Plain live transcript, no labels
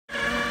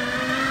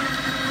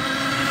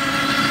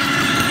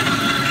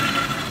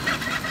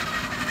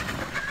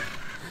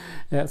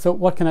So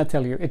what can I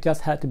tell you? It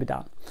just had to be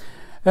done.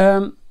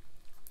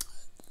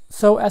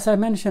 So as I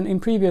mentioned in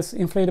previous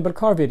inflatable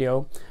car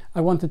video,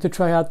 I wanted to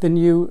try out the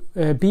new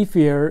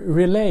beefier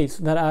relays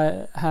that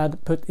I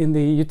had put in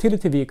the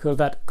utility vehicle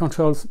that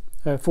controls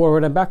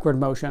forward and backward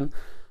motion.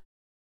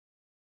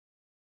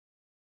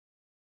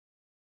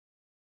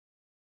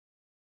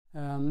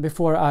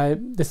 Before I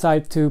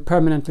decide to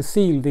permanently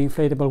seal the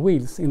inflatable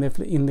wheels in the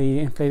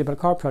inflatable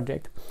car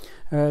project.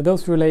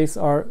 Those relays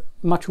are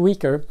much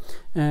weaker,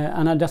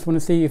 and I just want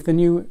to see if the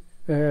new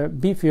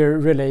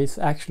beefier relays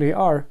actually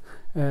are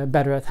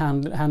better at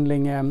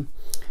handling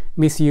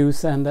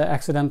misuse and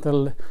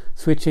accidental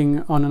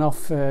switching on and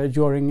off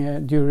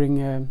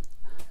during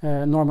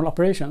normal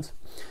operations.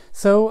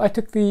 So I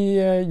took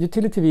the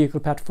utility vehicle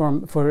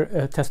platform for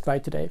a test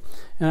ride today,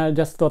 and I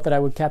just thought that I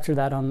would capture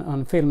that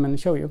on film and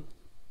show you.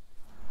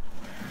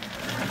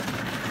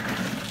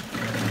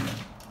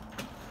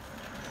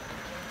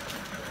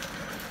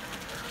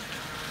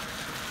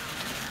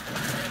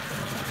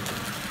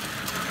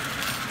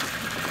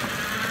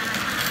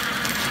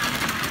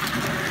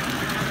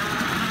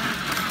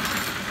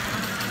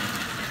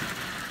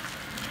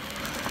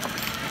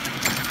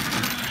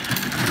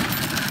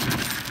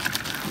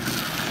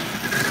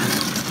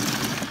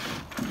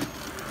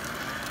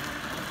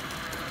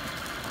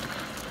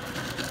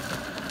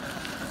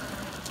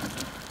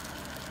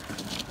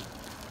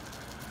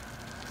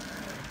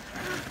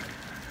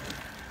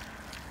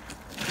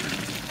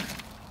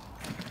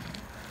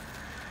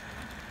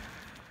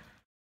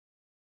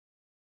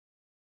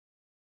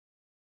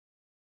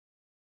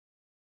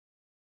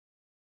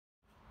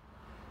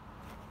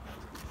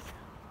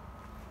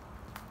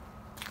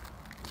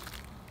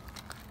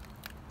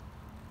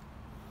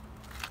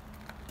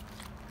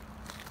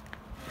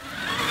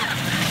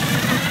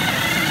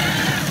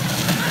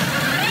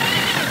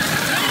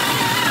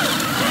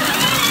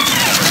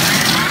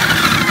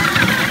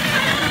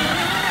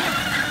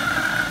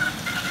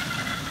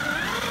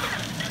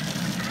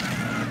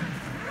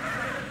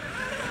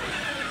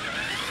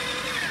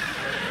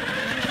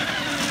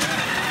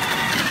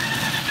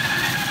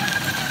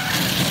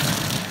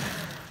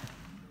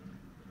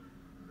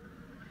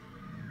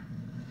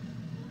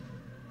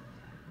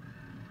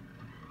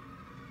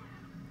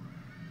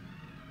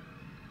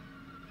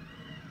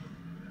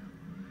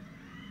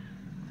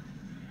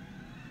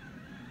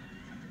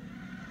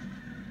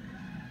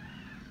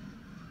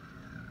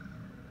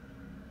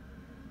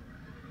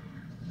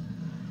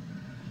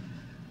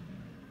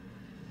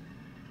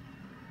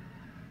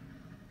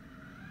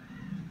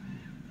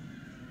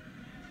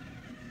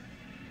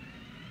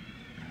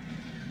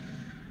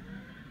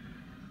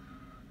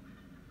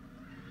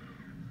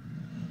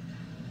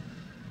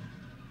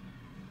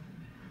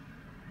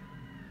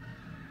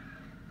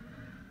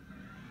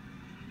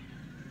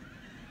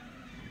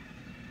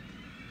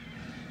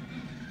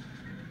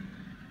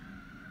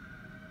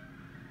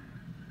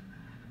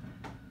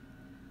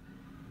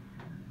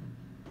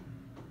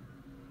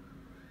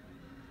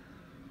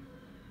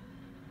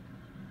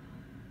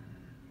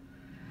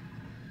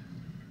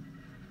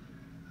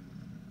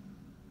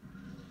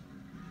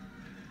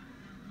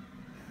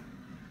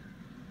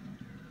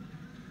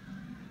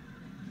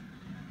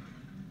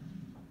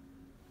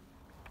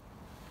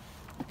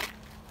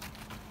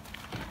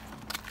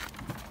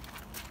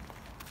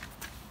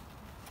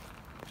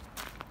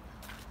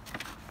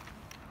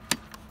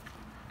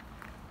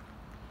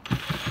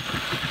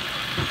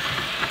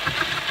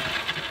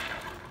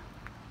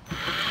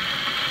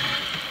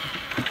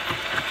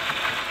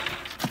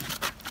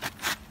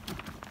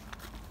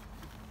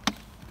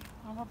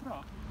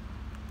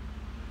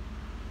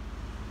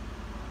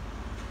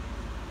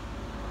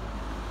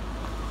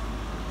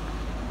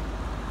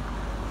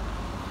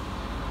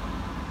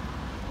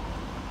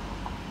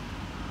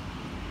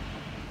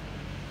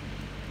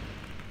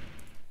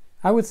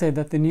 I would say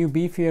that the new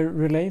beefier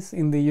relays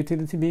in the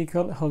utility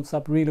vehicle holds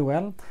up really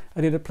well.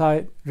 I did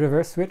apply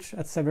reverse switch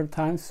at several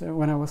times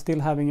when I was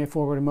still having a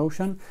forward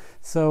motion,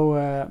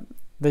 so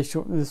they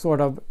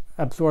sort of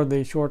absorb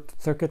the short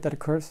circuit that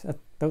occurs at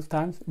those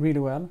times really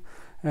well.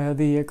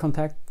 The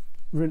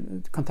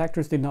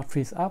contactors did not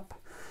freeze up,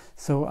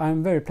 so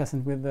I'm very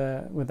pleasant with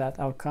that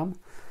outcome.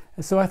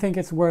 So I think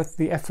it's worth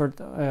the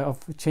effort of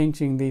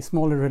changing the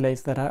smaller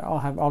relays that I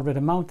have already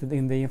mounted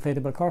in the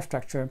inflatable car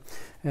structure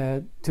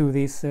to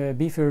these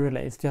beefier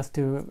relays, just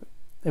to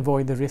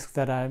avoid the risk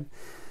that I,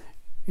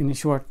 in the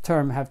short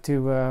term, have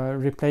to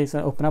replace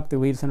and open up the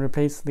wheels and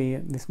replace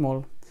the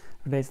small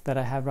relays that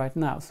I have right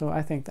now. So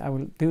I think I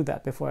will do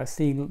that before I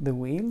seal the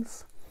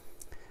wheels.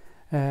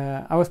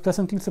 I was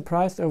pleasantly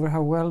surprised over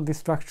how well the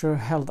structure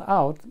held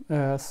out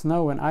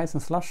snow and ice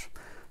and slush.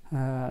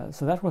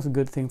 So that was a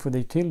good thing for the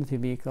utility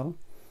vehicle.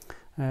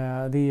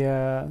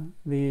 The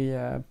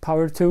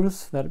power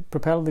tools that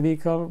propel the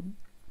vehicle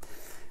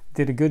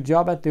did a good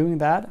job at doing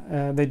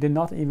that. They did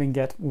not even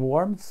get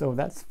warm, so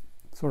that's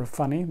sort of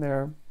funny.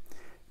 They're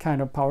kind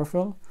of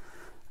powerful.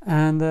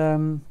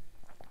 And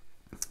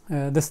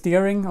the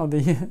steering of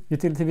the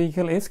utility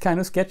vehicle is kind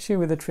of sketchy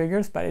with the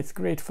triggers, but it's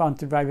great fun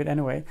to drive it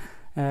anyway.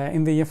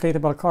 In the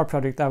inflatable car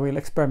project, I will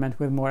experiment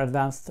with more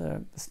advanced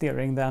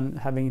steering than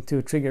having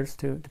 2 triggers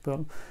to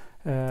pull.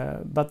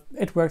 But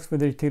it works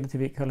with the utility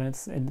vehicle,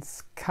 and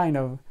it's kind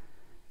of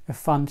a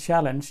fun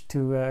challenge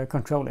to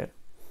control it.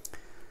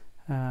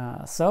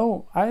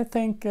 So I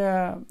think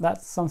that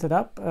sums it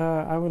up.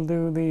 I will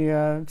do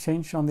the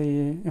change on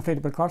the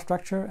inflatable car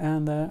structure,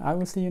 and I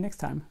will see you next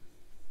time.